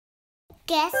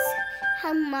Guess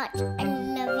how much I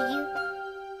love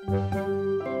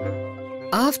you.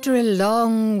 After a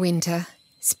long winter,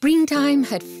 springtime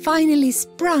had finally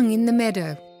sprung in the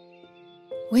meadow.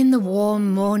 When the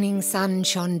warm morning sun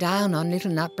shone down on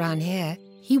Little Nut Brown Hare,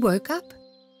 he woke up,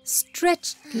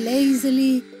 stretched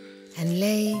lazily, and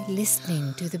lay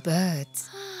listening to the birds.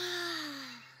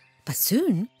 But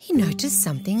soon he noticed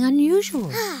something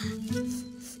unusual.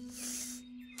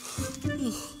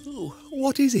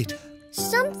 What is it?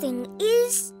 Something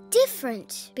is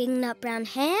different, Big Nut Brown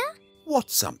Hare.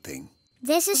 What's something?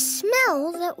 There's a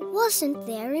smell that wasn't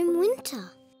there in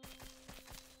winter.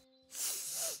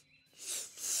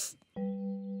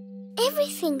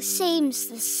 Everything seems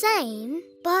the same,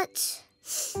 but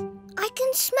I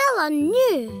can smell a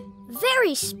new,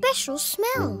 very special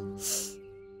smell.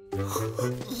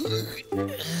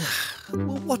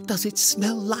 What does it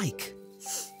smell like?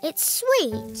 It's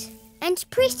sweet and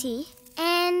pretty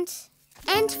and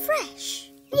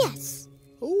fresh. Yes,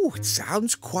 Oh, it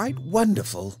sounds quite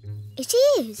wonderful. it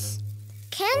is.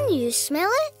 Can you smell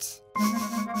it?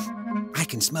 I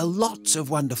can smell lots of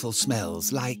wonderful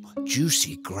smells, like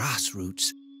juicy grass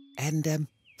roots and,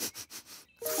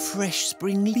 fresh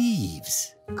spring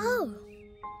leaves. Oh.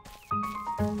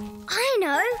 I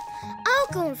know. I'll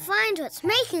go and find what's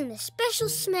making the special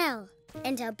smell.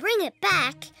 And I'll bring it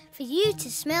back for you to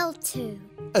smell too.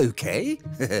 OK,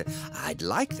 I'd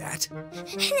like that.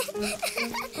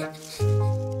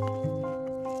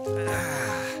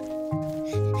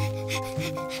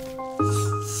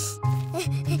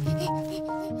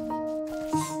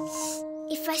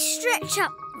 If I stretch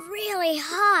up really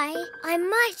high, I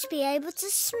might be able to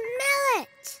smell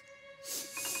it.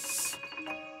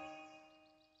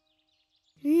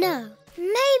 No,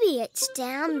 maybe it's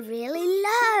down really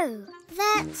low.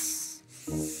 That's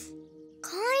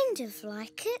kind of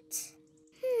like it.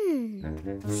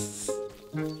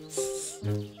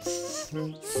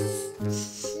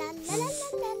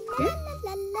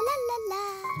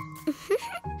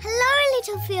 Hello,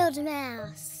 little field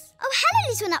mouse. Oh, hello,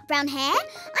 Little Nut Brown Hare.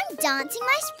 I'm dancing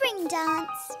my spring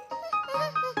dance.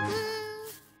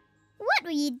 What were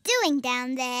you doing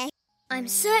down there? I'm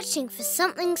searching for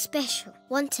something special.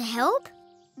 Want to help?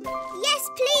 Yes,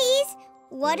 please.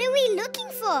 What are we looking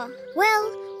for?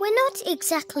 Well, we're not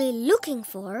exactly looking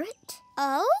for it.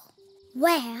 Oh?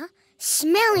 We're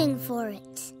smelling for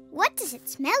it. What does it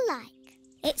smell like?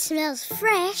 It smells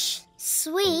fresh,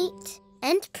 sweet,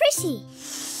 and pretty.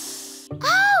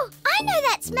 Oh, I know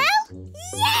that smell.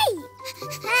 Yay!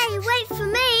 Hey, wait for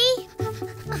me.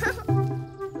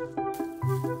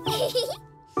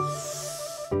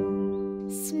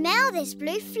 Smell this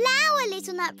blue flower,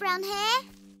 Little Nut Brown Hare.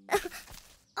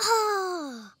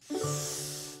 Oh,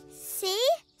 See?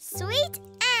 Sweet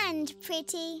and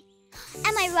pretty.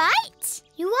 Am I right?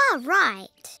 you are right.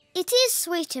 It is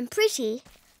sweet and pretty,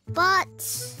 but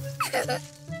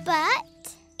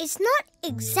But it's not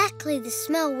exactly the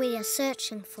smell we are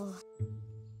searching for.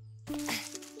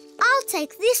 I'll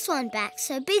take this one back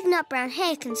so Big Nut Brown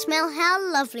Hare can smell how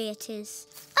lovely it is.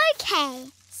 okay.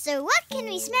 So what can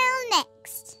we smell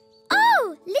next?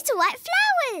 Oh, little white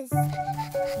flowers.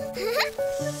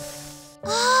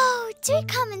 Oh, do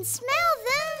come and smell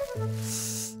them.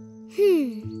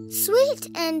 Sweet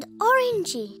and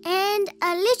orangey, and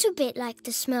a little bit like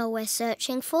the smell we're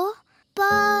searching for,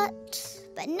 but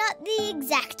not the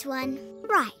exact one.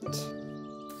 right.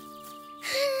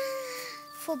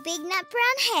 For Big Nut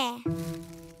Brown Hare.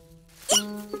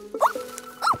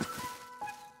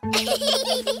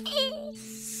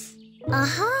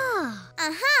 Aha!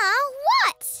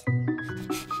 What?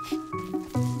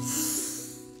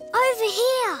 Over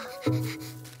here.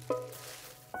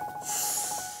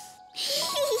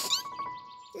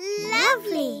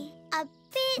 Lovely. A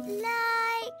bit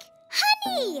like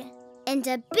honey. And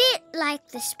a bit like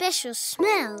the special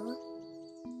smell,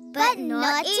 but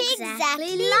not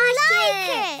exactly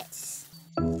like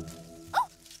it.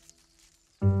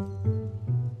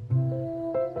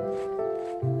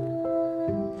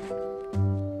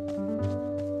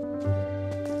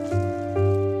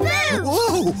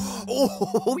 Whoa!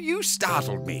 Oh, you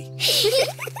startled me.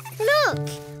 Look,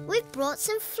 we've brought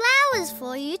some flowers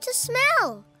for you to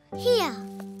smell. Here.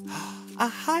 A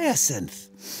hyacinth.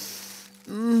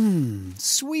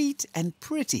 Sweet and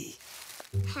pretty.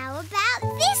 How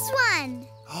about this one?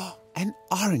 An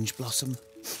orange blossom.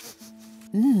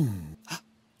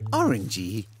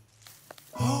 Orangey.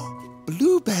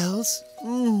 Bluebells.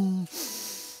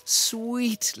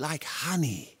 Sweet like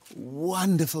honey.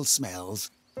 Wonderful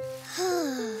smells.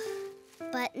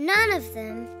 But none of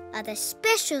them are the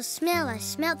special smell I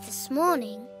smelled this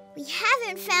morning. We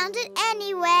haven't found it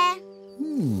anywhere.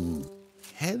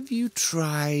 have you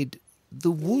tried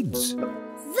the woods?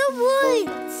 The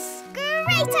woods!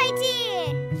 Great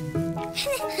idea!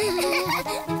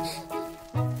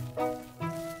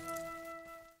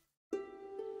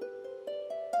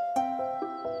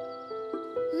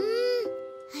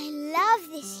 I love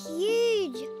this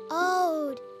huge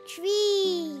old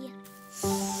tree.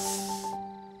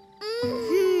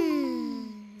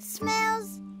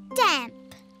 Smells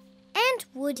damp. And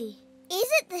woody. Is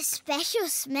it the special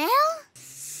smell?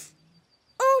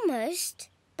 Almost,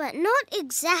 but not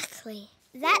exactly.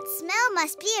 That smell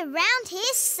must be around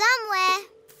here somewhere.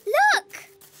 Look!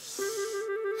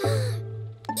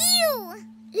 Ew!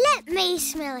 Let me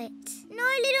smell it. No,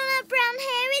 Little Nut Brown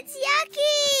Hare, it's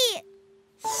yucky!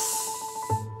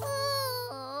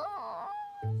 Oh.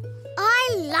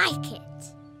 I like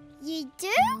it. You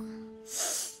do?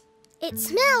 It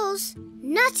smells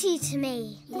nutty to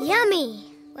me. Yummy.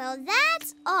 Well,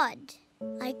 that's odd.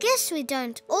 I guess we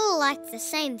don't all like the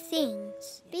same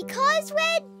things. Because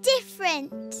we're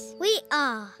different. We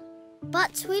are.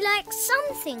 But we like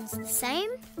some things the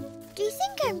same. Do you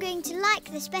think I'm going to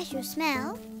like the special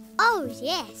smell? Oh,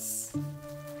 yes.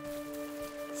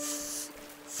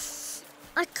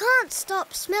 I can't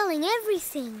stop smelling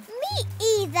everything. Me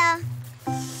either.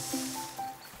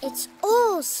 It's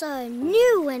all so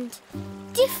new and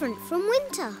different from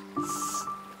winter.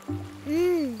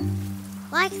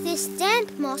 Like this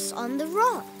damp moss on the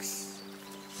rocks.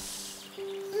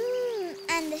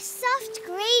 And the soft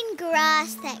green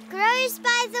grass that grows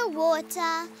by the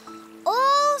water,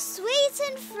 all sweet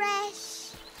and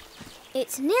fresh.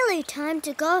 It's nearly time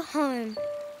to go home.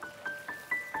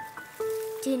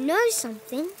 Do you know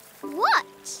something?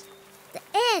 What? The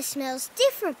air smells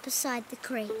different beside the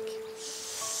creek.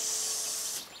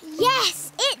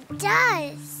 Yes, it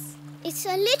does. It's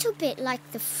a little bit like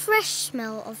the fresh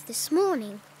smell of this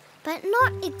morning, but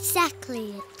not exactly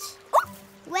it.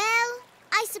 Well,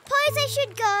 I suppose I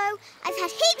should go. I've had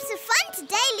heaps of fun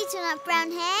today, Little Nut Brown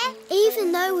Hare.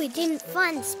 Even though we didn't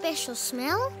find the special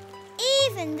smell?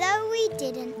 Even though we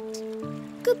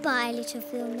didn't. Goodbye, little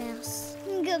field mouse.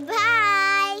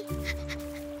 Goodbye.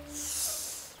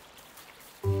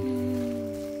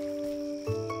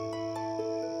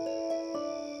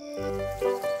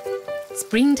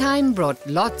 Springtime brought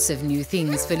lots of new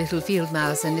things for little field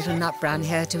mouse and Little Nut Brown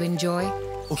Hare to enjoy.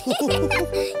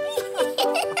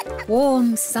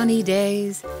 Warm, sunny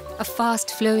days, a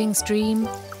fast-flowing stream,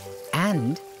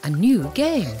 and a new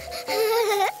game.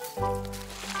 Got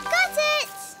it!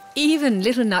 Even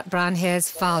Little Nut Brown Hare's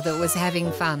father was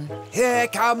having fun. Here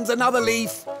comes another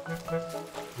leaf.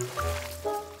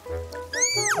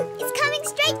 It's coming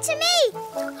straight to me.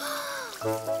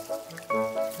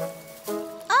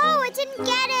 Oh, I didn't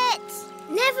get it.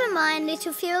 Never mind,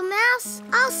 little field mouse.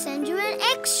 I'll send you an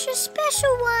extra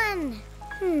special one.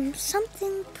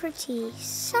 Something pretty.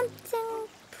 Something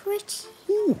pretty.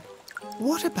 Ooh,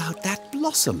 what about that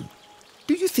blossom?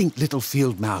 Do you think little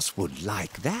field mouse would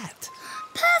like that?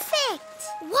 Perfect.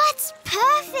 What's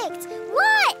perfect?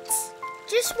 What?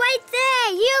 Just wait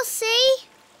there, you'll see.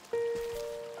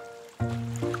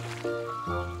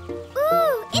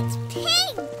 Ooh, it's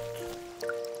pink.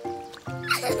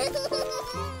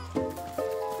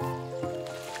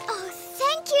 Oh,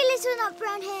 thank you, Little Nut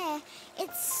Brown Hare.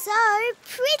 It's so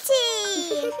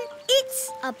pretty.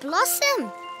 It's a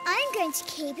blossom. I'm going to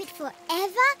keep it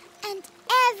forever and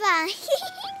ever.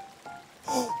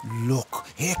 Oh, look,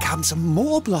 here come some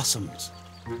more blossoms.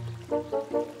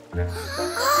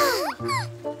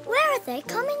 Where are they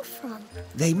coming from?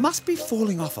 They must be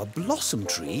falling off a blossom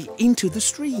tree into the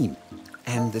stream.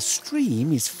 And the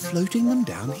stream is floating them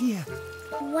down here.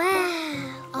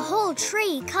 Wow, a whole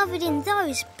tree covered in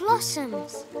those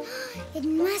blossoms. It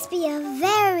must be a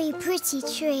very pretty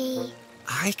tree.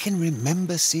 I can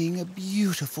remember seeing a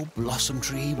beautiful blossom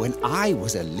tree when I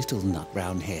was a little nut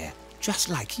brown hare, just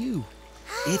like you.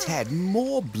 It had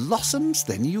more blossoms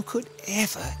than you could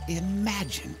ever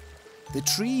imagine. The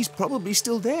tree's probably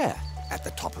still there, at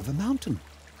the top of a mountain.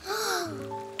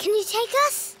 Can you take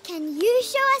us? Can you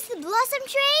show us the blossom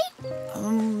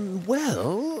tree?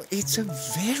 Well, it's a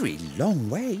very long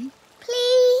way.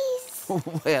 Please?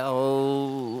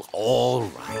 Well, all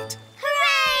right.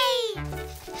 Hooray!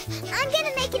 I'm going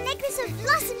to make a necklace of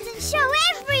blossoms and show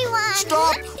everyone.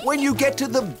 Stop when you get to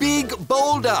the big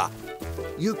boulder.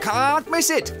 You can't miss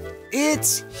it.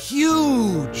 It's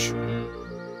huge.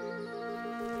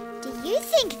 Do you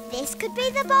think this could be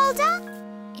the boulder?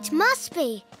 It must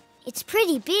be. It's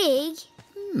pretty big.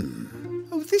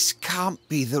 Oh, this can't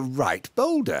be the right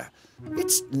boulder.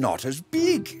 It's not as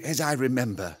big as I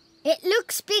remember. It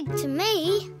looks big to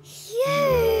me.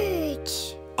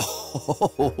 Huge. Oh,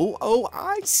 Oh,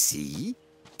 I see.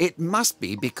 It must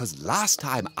be because last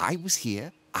time I was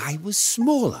here, I was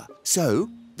smaller. So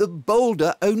the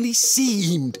boulder only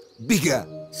seemed bigger.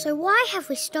 So why have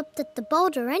we stopped at the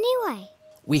boulder anyway?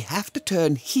 We have to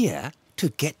turn here to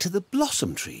get to the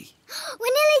blossom tree. We're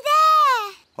nearly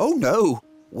there! Oh, no.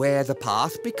 Where the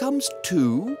path becomes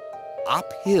 2,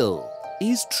 uphill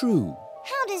is true.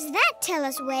 How does that tell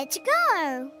us where to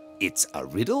go? It's a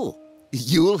riddle.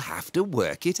 You'll have to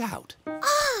work it out.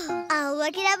 Oh, I'll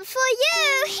work it out before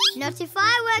you. Not if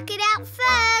I work it out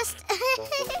first.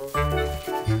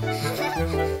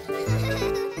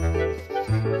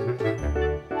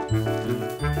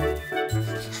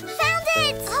 Found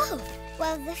it! Oh,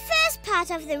 well, the first part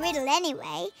of the riddle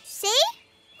anyway. See?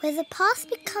 Where the path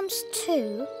becomes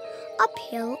 2,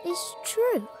 uphill is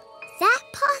true. That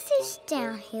path is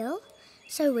downhill,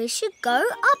 so we should go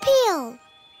uphill.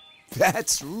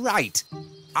 That's right.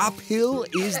 Uphill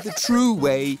is the true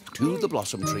way to the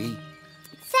blossom tree.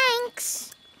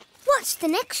 Thanks. What's the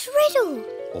next riddle?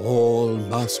 All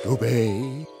must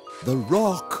obey the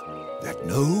rock that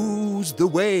knows the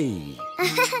way.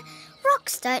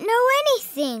 Rocks don't know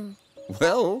anything.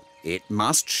 Well, it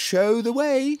must show the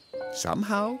way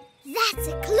somehow. That's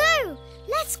a clue.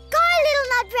 Let's go, Little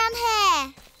Nut Brown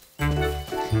Hare.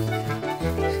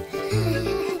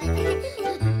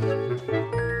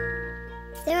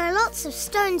 There are lots of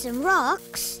stones and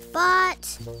rocks,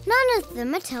 but none of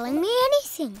them are telling me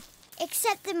anything.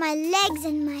 Except that my legs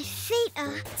and my feet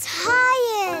are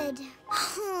tired.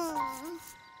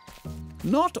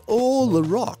 Not all the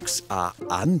rocks are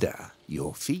under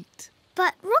your feet.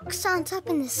 But rocks aren't up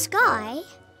in the sky.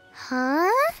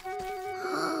 Huh?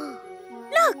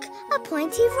 Look, a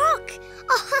pointy rock.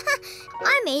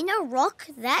 I mean a rock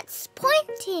that's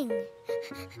pointing.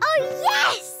 Oh,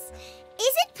 yes!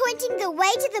 Is it pointing the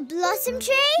way to the blossom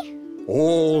tree?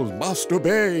 All must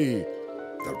obey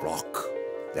the rock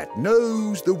that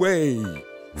knows the way.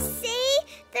 See?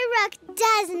 The rock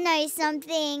does know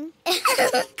something.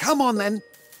 Come on, then.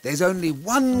 There's only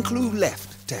one clue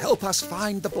left to help us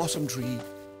find the blossom tree.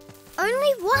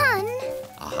 Only one?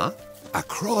 Uh-huh.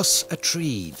 Across a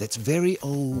tree that's very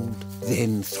old,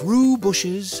 then through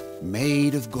bushes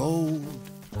made of gold.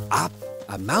 Up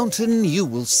a mountain you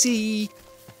will see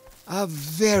a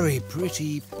very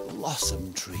pretty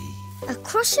blossom tree.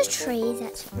 Across a tree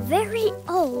that's very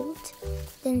old,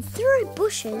 then through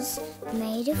bushes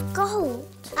made of gold.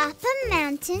 Up a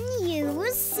mountain you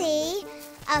will see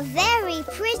a very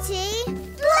pretty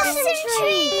blossom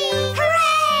tree. Hooray!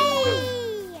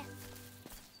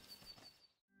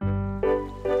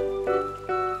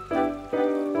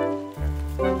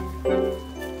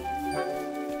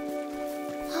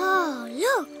 Oh,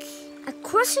 look!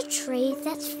 Across a tree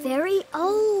that's very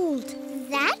old.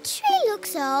 That tree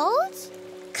looks old.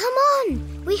 Come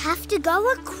on, we have to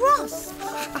go across.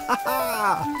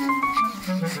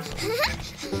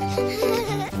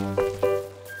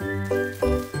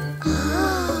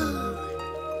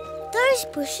 Those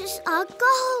bushes are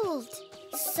gold.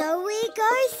 So we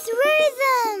go through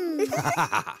them.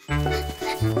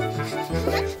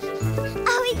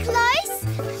 Are we close?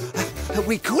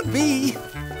 We could be. Up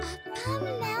a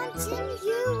mountain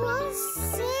you will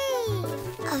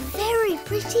see A very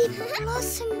pretty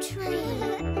blossom tree.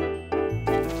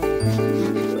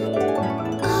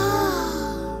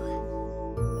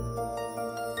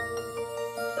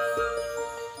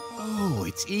 Oh,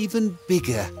 it's even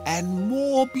bigger and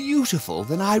more beautiful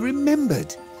than I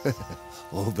remembered.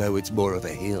 Although it's more of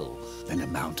a hill than a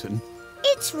mountain.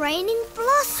 It's raining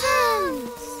blossoms.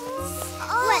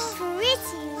 What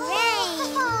pretty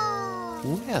rain.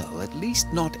 Well, at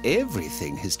least not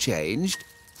everything has changed.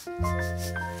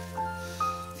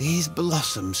 These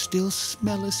blossoms still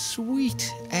smell as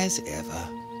sweet as ever.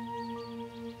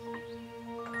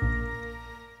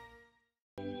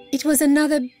 It was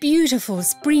another beautiful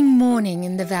spring morning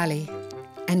in the valley,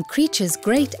 and creatures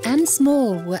great and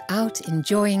small were out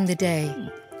enjoying the day,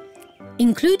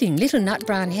 including Little Nut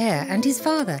Brown Hare and his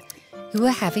father, who were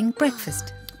having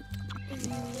breakfast.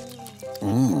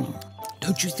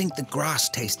 Don't you think the grass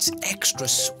tastes extra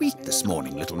sweet this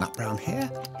morning, Little Nut Brown Hare?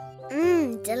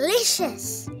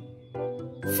 Delicious.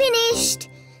 Finished.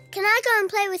 Can I go and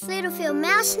play with Little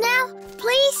Mouse now,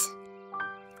 please?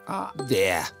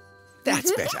 There.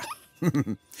 That's better.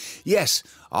 Yes,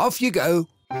 off you go.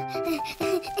 Goodbye,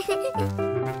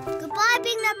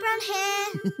 Big Nut Brown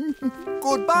Hare.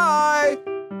 Goodbye.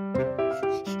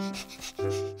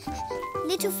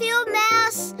 Little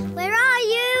Mouse, where are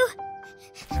you?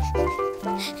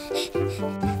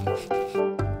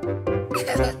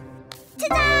 Ta-da!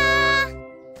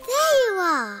 There you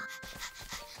are.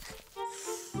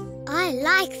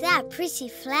 that pretty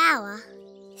flower.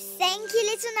 Thank you,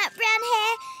 Little Nut Brown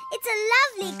Hare. It's a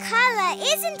lovely colour,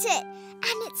 isn't it?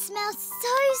 And it smells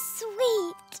so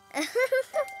sweet.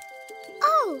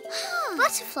 Oh,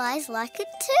 butterflies like it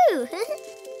too.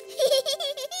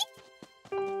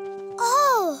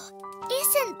 Oh,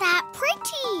 isn't that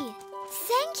pretty?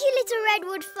 Thank you, Little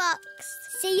Redwood Fox.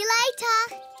 See you later.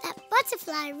 That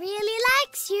butterfly really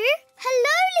likes you.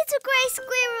 Hello, Little Grey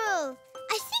Squirrel.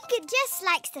 I think it just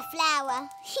likes the flower.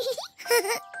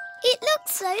 It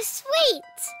looks so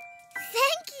sweet.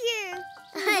 Thank you.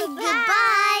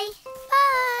 Goodbye.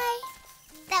 Bye.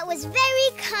 That was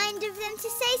very kind of them to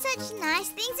say such nice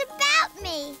things about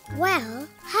me. Well,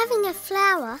 having a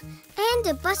flower and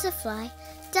a butterfly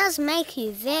does make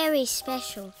you very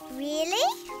special. Really?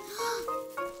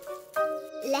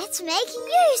 Let's make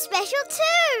you special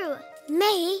too.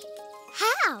 Me?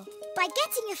 How? By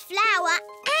getting a flower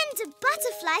and a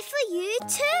butterfly for you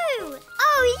too.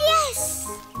 Oh, yes!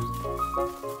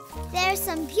 There are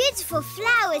some beautiful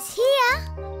flowers here.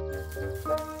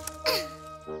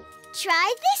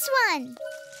 Try this one.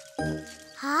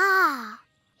 Ah,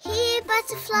 here,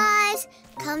 butterflies,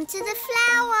 come to the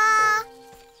flower.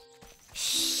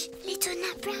 Shh, Little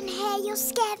Nut Brown Hare, you'll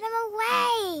scare them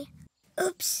away.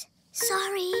 Oops,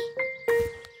 sorry.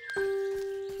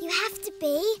 You have to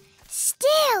be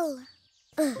still.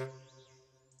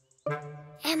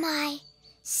 Am I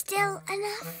still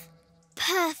enough?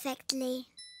 Perfectly.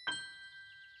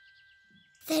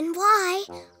 Then why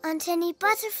aren't any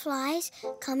butterflies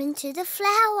coming to the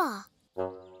flower?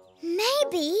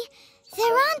 Maybe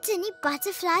there aren't any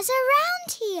butterflies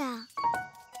around here.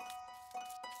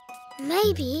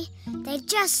 Maybe they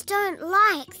just don't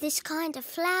like this kind of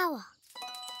flower.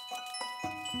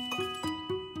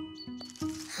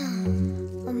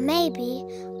 Or maybe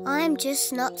I'm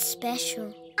just not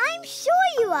special. I'm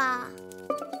sure you are.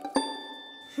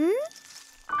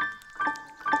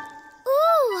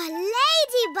 Ooh, a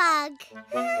ladybug.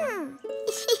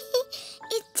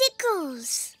 It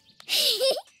tickles.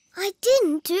 I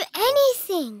didn't do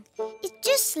anything. It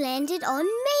just landed on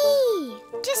me.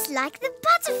 Just like the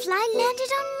butterfly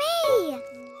landed on me.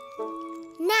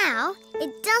 Now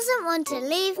it doesn't want to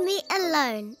leave me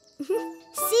alone.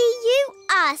 See, you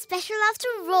are special after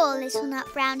all, Little Nut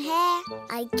Brown Hare.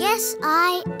 I guess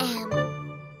I am.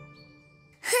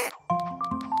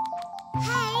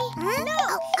 Hey,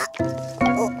 look!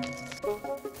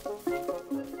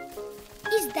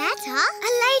 Is that her? A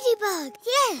ladybug,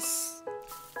 yes.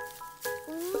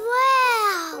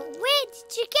 Wow! Where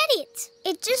did you get it?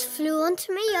 It just flew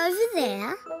onto me over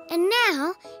there, and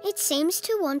now it seems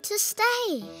to want to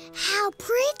stay. How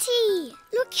pretty!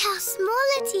 Look how small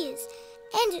it is.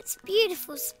 And its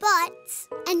beautiful spots.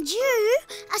 And you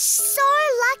are so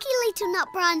lucky, Little Nut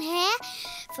Brown Hare,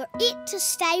 for it to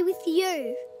stay with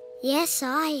you. Yes,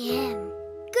 I am.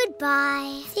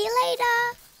 Goodbye. See you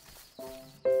later.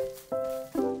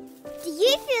 Do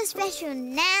you feel special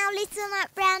now, Little Nut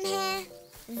Brown Hare?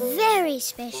 Very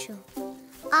special.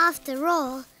 After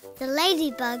all, the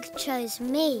ladybug chose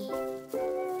me.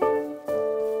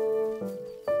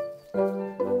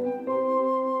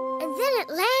 And then it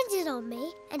landed on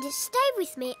me and it stayed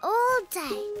with me all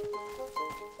day.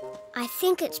 I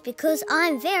think it's because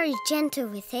I'm very gentle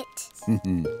with it.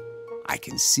 I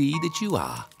can see that you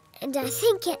are. And I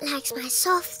think it likes my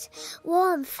soft,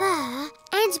 warm fur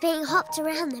and being hopped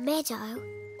around the meadow.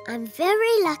 I'm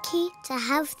very lucky to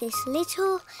have this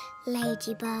little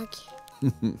ladybug.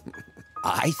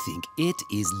 I think it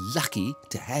is lucky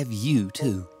to have you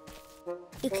too.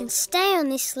 You can stay on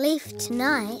this leaf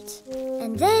tonight,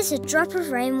 and there's a drop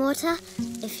of rainwater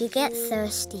if you get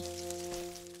thirsty.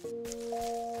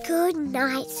 Good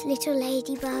night, little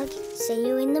ladybug. See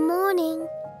you in the morning.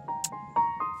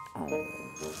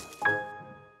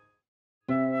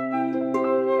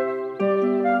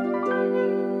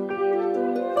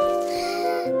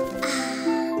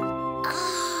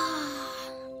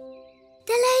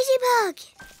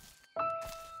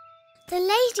 The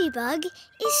ladybug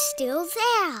is still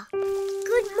there.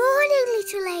 Good morning,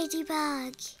 little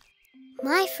ladybug.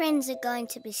 My friends are going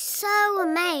to be so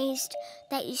amazed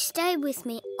that you stayed with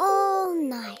me all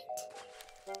night.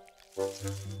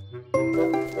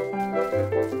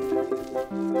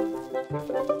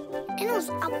 And I was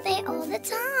up there all the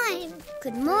time.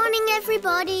 Good morning,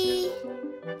 everybody.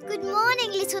 Good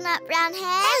morning, Little Nut Brown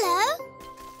Hare. Hello.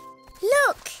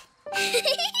 Look.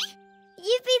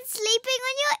 You've been sleeping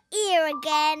on your ear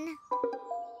again.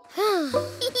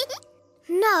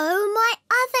 No, my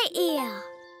other ear.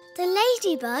 The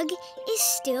ladybug is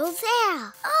still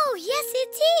there. Oh, yes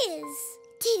it is.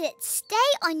 Did it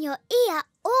stay on your ear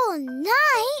all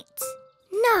night?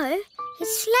 No, it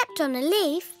slept on a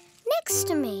leaf next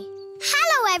to me.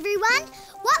 Hello, everyone.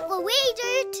 What will we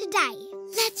do today?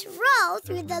 Let's roll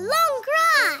through the long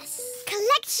grass.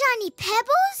 Collect shiny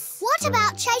pebbles? What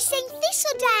about chasing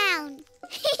thistledown?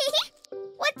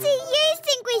 What do you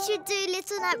think we should do,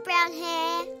 Little Nut Brown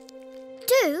Hare?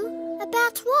 Do?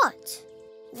 About what?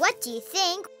 What do you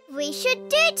think we should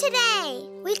do today?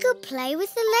 We could play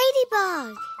with the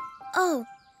ladybug. Oh,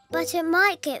 but it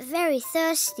might get very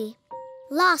thirsty.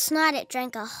 Last night it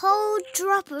drank a whole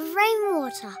drop of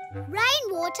rainwater.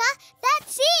 Rainwater?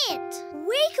 That's it!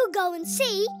 We could go and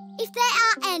see if there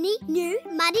are any new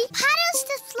muddy puddles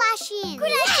to splash in.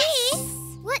 Good idea!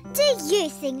 What do you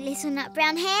think, Little Nut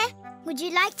Brown Hare? Would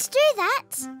you like to do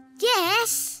that?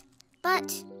 Yes,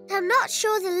 but I'm not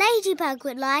sure the ladybug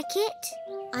would like it.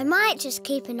 I might just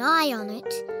keep an eye on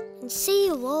it and see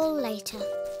you all later.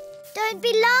 Don't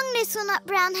be long, Little Nut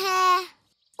Brown Hare.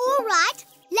 All right,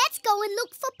 let's go and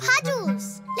look for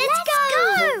puddles. Let's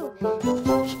go!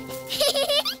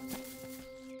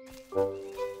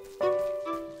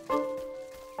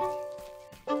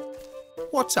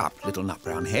 What's up, Little Nut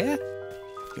Brown Hare?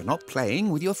 You're not playing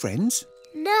with your friends?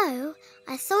 No,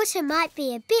 I thought it might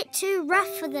be a bit too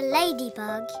rough for the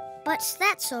ladybug. But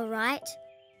that's all right,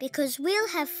 because we'll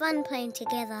have fun playing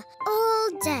together all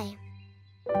day.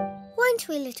 Won't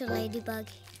we, little ladybug?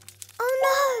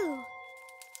 Oh,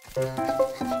 no!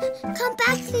 Come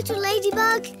back, little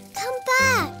ladybug. Come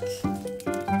back.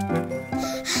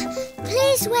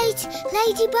 Please wait,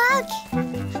 ladybug.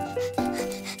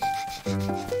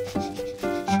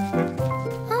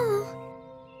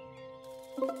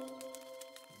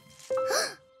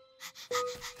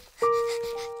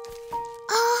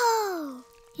 Oh,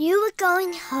 you were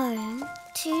going home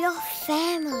to your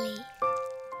family.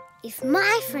 If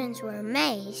my friends were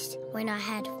amazed when I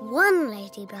had one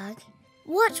ladybug,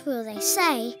 what will they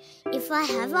say if I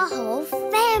have a whole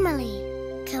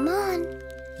family? Come on.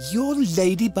 Your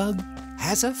ladybug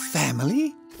has a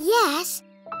family? Yes,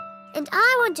 and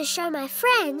I want to show my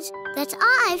friends that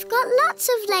I've got lots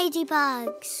of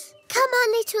ladybugs. Come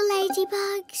on, little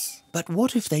ladybugs. But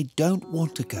what if they don't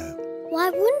want to go? Why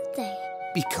wouldn't they?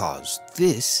 Because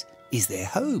this is their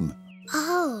home.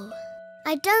 Oh,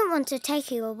 I don't want to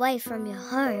take you away from your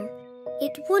home.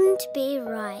 It wouldn't be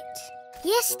right.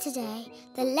 Yesterday,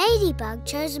 the ladybug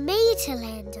chose me to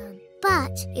land on.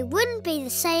 But it wouldn't be the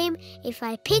same if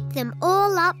I picked them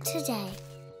all up today.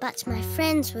 But my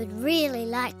friends would really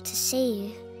like to see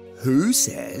you. Who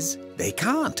says they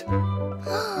can't?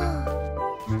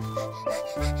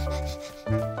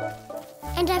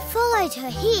 And I followed her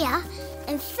here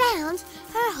and found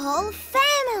her whole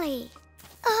family.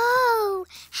 Oh,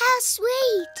 how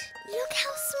sweet. Look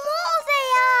how small they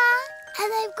are.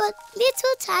 And they've got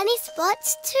little tiny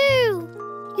spots too.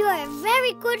 You're a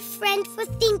very good friend for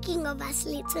thinking of us,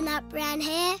 Little Nut Brown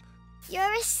Hare.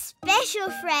 You're a special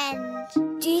friend.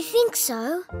 Do you think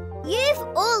so? You've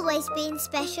always been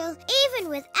special, even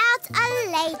without a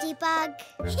ladybug.